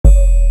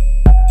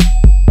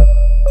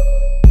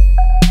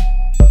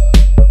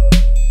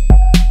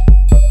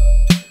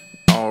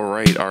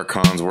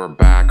friends, we're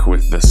back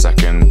with the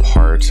second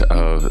part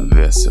of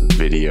this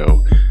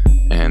video,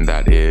 and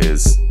that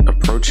is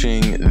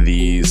approaching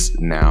these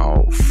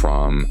now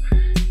from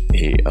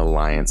a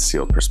alliance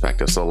sealed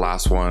perspective. So the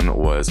last one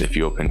was if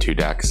you open 2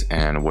 decks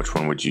and which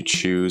one would you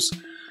choose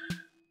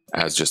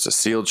as just a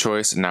sealed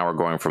choice. Now we're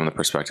going from the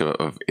perspective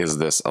of is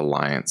this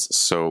alliance.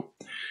 So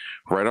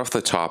right off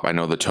the top, I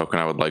know the token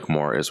I would like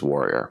more is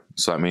Warrior.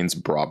 So that means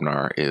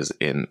Brobnar is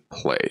in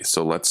play.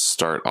 So let's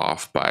start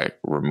off by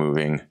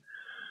removing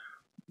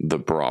the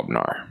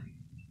Brobnar.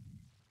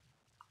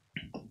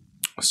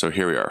 So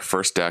here we are.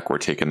 First deck, we're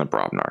taking the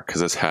Brobnar because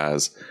this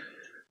has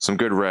some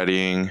good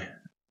readying,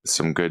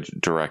 some good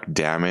direct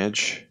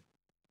damage.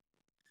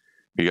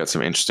 We got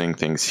some interesting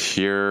things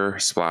here.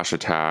 Splash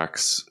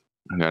attacks.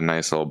 We got a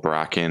nice little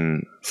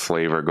Bracken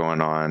flavor going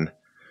on.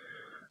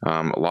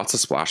 Lots of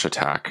splash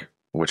attack,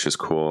 which is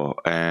cool.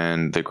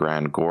 And the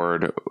Grand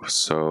Gourd.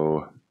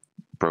 So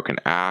Broken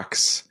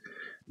Axe,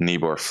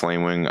 Nibor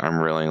Flamewing. I'm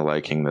really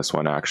liking this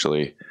one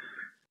actually.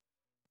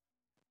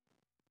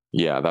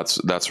 Yeah,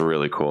 that's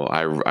really cool.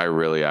 I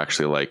really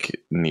actually like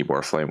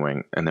Nibor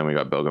Flamewing. And then we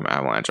got Bilgrim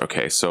Avalanche.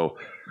 Okay, so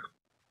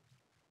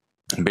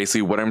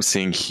basically what I'm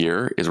seeing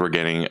here is we're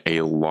getting a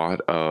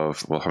lot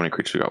of, well, how many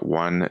creatures we got?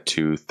 1,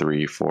 2,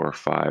 3, 4,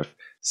 5,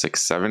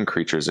 6, 7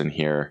 creatures in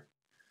here.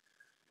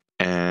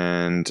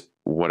 And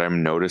what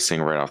I'm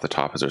noticing right off the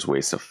top is there's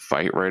ways to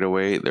fight right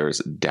away. There's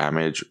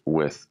damage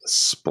with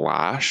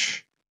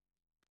splash.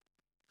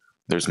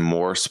 There's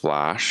more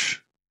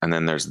splash. And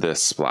then there's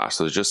this splash.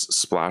 So there's just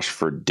splash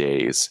for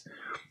days.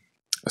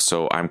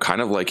 So I'm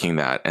kind of liking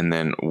that. And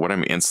then what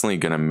I'm instantly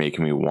going to make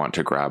me want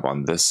to grab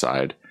on this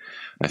side,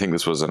 I think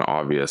this was an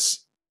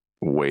obvious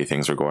way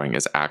things are going,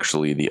 is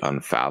actually the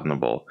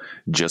Unfathomable.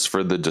 Just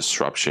for the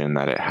disruption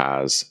that it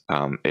has.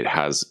 It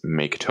has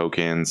make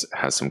tokens,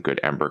 has some good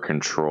Ember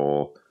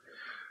control.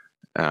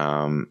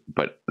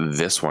 But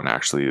this one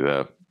actually,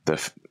 the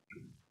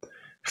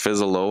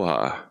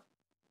Fizzaloha,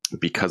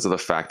 because of the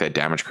fact that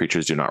damaged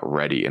creatures do not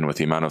ready, and with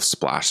the amount of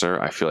splash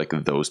there, I feel like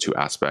those two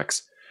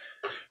aspects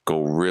go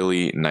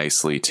really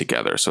nicely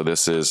together. So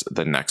this is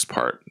the next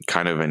part,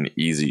 kind of an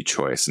easy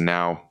choice.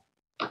 Now,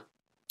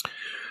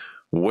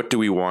 what do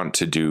we want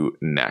to do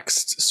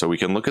next? So we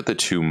can look at the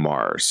 2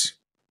 Mars,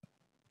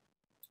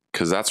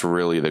 because that's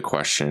really the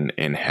question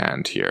in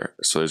hand here.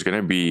 So there's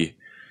going to be,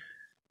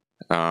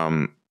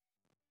 do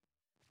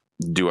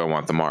I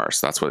want the Mars?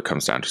 That's what it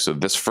comes down to. So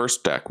this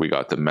first deck, we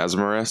got the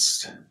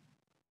Mesmerist.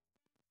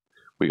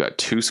 We got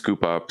 2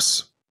 Scoop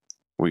Ups.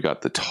 We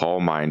got the Tall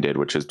Minded,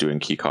 which is doing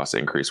key cost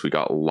increase. We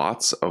got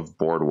lots of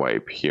board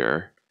wipe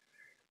here.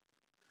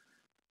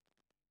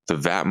 The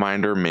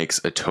Vatminder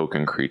makes a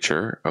token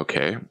creature.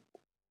 Okay.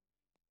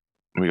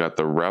 We got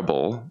the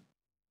Rebel.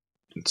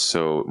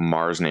 So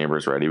Mars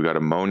Neighbors ready. We got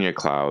Ammonia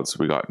Clouds.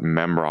 We got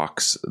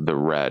Memrox the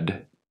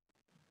red.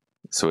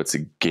 So it's a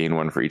gain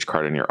 1 for each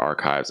card in your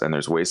archives, and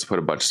there's ways to put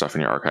a bunch of stuff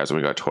in your archives. And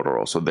we got Total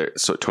Roll, so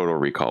Total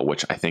Recall,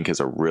 which I think is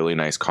a really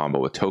nice combo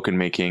with token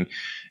making,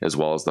 as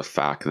well as the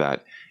fact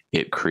that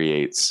it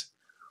creates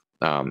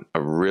a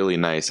really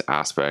nice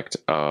aspect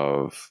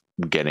of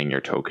getting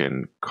your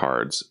token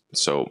cards.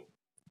 So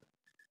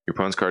your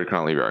opponent's card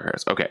cannot leave your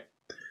archives. Okay.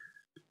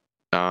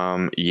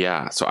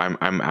 Yeah. So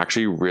I'm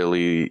actually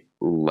really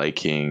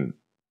liking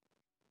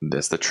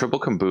this. The Triple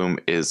Kaboom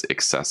is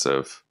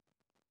excessive.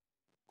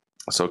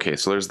 So, okay,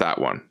 so there's that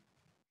one.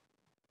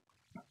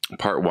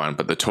 Part 1,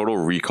 but the Total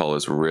Recall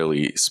is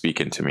really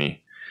speaking to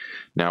me.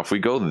 Now, if we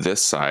go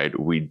this side,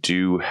 we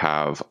do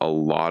have a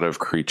lot of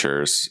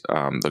creatures.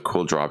 The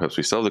cool drop ups,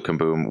 we still have the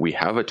Kaboom. We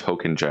have a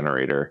token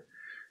generator.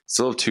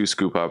 Still have 2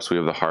 Scoop Ups. We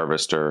have the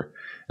Harvester,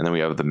 and then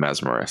we have the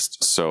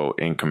Mesmerist. So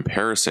in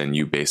comparison,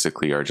 you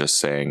basically are just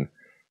saying,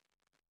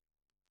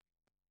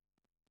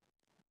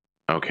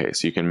 okay,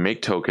 so you can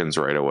make tokens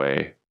right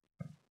away.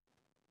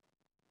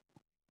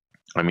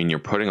 I mean, you're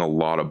putting a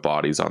lot of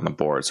bodies on the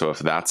board. So if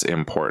that's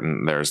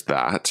important, there's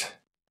that.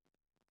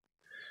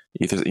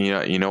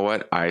 You know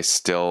what? I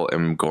still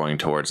am going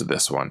towards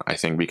this one. I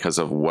think because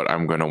of what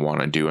I'm going to want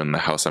to do in the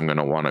house I'm going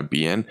to want to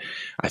be in,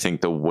 I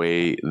think the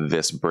way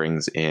this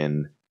brings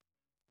in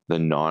the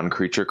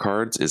non-creature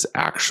cards is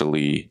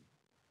actually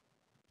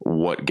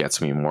what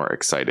gets me more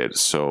excited.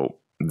 So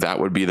that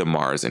would be the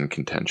Mars in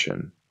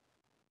contention.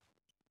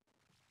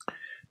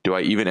 Do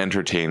I even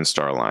entertain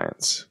Star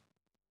Alliance?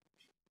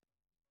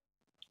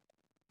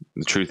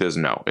 The truth is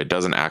no, it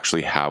doesn't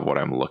actually have what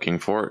I'm looking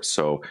for.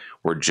 So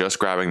we're just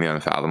grabbing the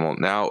Unfathomable.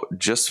 Now,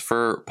 just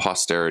for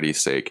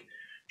posterity's sake,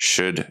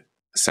 should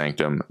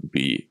Sanctum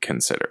be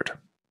considered?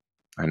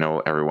 I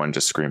know everyone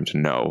just screamed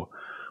no,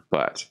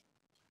 but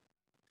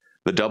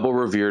the Double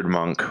Revered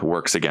Monk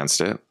works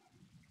against it.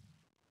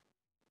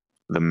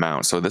 The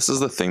Mount. So this is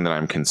the thing that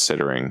I'm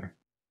considering.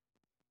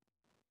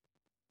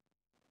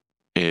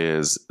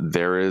 Is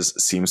there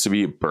seems to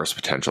be burst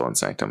potential in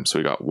Sanctum. So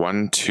we got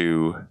 1,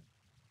 2,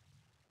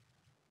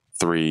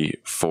 3,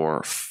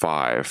 4,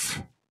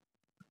 5.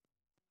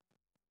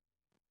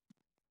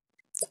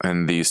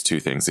 And these 2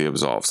 things, the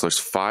Absolve. So there's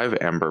 5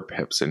 Ember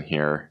Pips in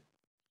here.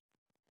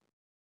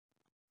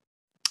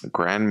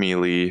 Grand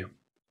Melee,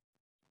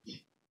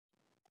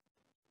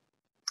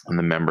 and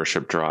the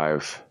membership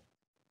drive.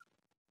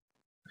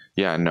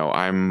 Yeah, no,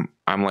 I'm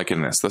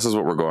liking this. This is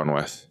what we're going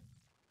with.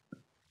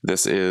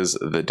 This is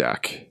the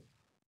deck.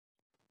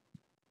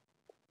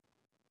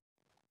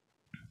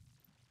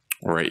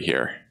 Right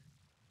here.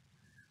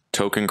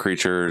 Token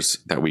creatures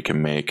that we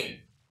can make.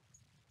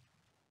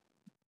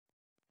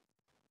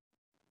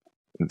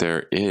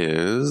 There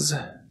is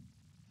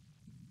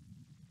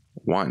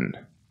 1,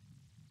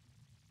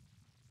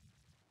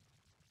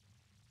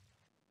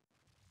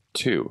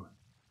 2,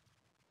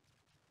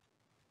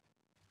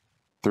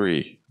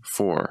 3,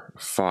 4,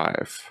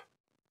 5,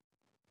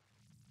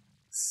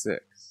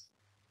 6.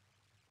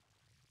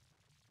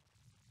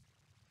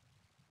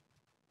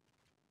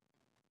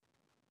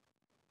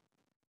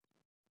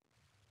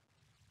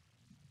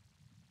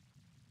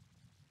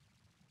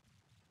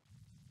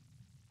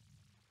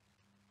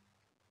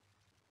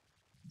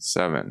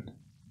 7.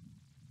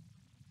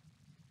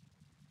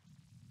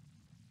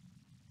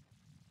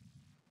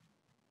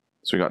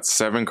 So we got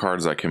 7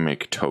 cards that can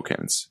make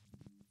tokens.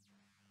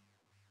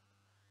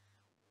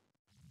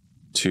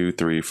 2,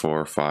 3,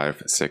 4,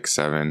 5, 6,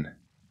 7,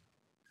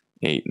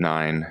 8,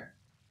 9,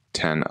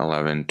 10,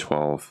 11,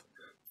 12,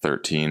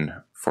 13,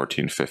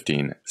 14,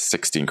 15,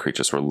 16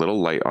 creatures. We're a little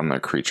light on the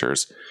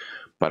creatures,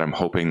 but I'm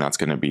hoping that's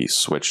going to be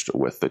switched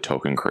with the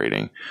token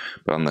creating.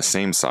 But on the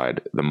same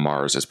side, the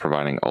Mars is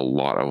providing a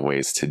lot of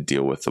ways to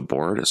deal with the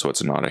board, so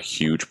it's not a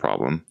huge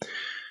problem.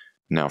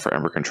 Now for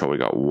Ember Control, we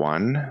got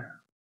 1,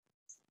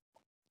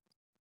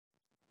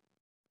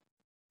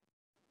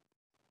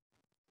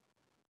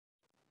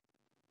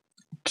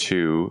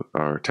 2,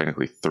 or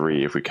technically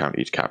 3 if we count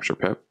each capture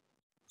pip,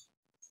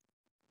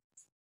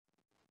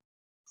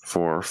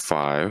 4,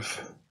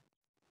 5,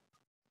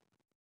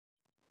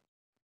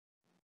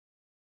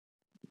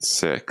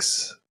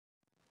 6,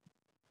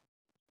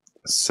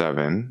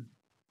 7,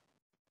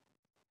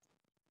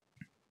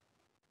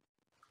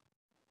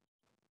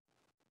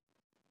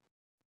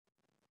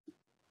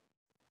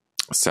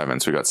 7.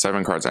 So we got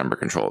 7 cards Ember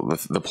Control.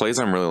 The plays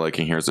I'm really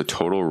liking here is the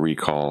Total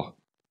Recall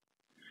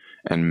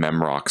and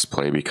Memrox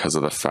play because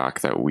of the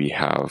fact that we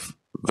have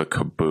the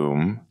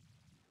Kaboom,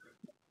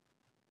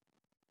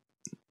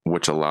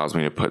 which allows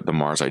me to put the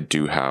Mars I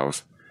do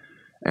have,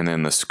 and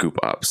then the Scoop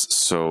Ups.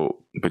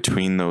 So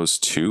between those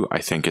two, I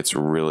think it's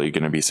really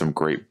going to be some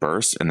great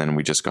bursts, and then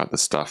we just got the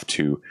stuff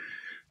to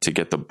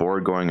get the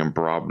board going in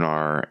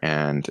Brobnar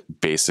and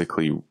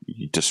basically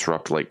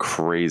disrupt like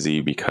crazy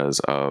because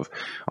of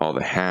all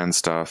the hand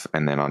stuff.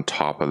 And then on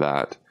top of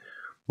that,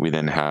 we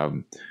then have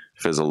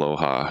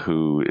Fizzaloha,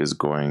 who is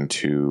going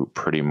to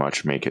pretty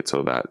much make it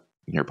so that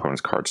your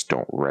opponent's cards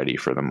don't ready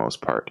for the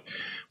most part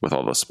with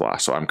all the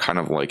splash. So I'm kind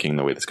of liking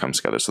the way this comes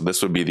together. So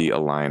this would be the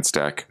Alliance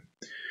deck.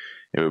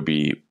 It would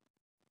be,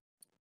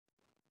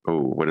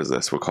 oh, what is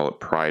this? We'll call it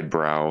Pride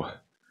Brow,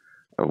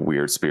 a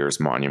Weird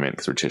Spears Monument,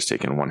 because we're just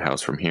taking 1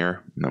 house from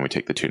here, and then we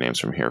take the 2 names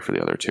from here for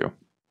the other 2.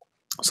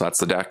 So that's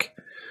the deck.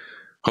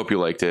 Hope you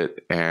liked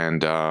it,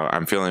 and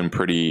I'm feeling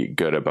pretty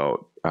good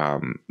about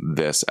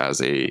this as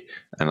an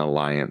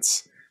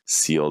Alliance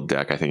sealed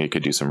deck. I think it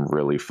could do some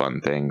really fun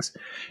things.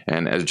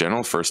 And as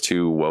general first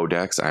 2 WoW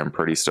decks, I'm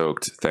pretty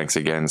stoked. Thanks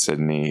again,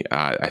 Sydney.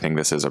 I think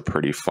this is a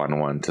pretty fun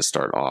one to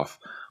start off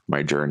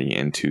my journey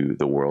into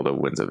the world of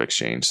Winds of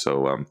Exchange.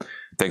 So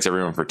thanks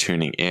everyone for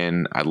tuning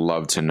in. I'd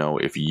love to know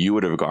if you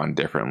would have gone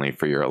differently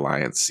for your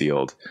Alliance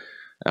sealed,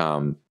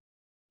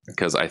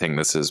 because I think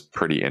this is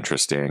pretty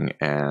interesting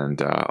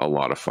and a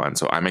lot of fun.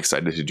 So I'm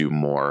excited to do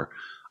more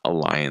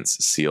Alliance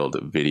sealed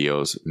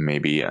videos.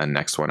 Maybe a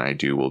next one I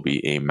do will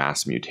be a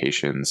Mass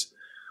Mutations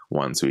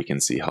one, so we can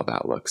see how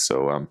that looks.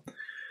 So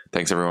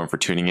thanks everyone for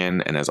tuning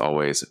in, and as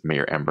always, may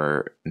your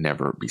Ember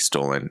never be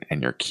stolen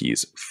and your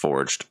keys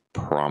forged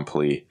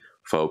promptly.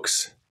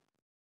 Folks,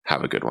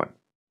 have a good one.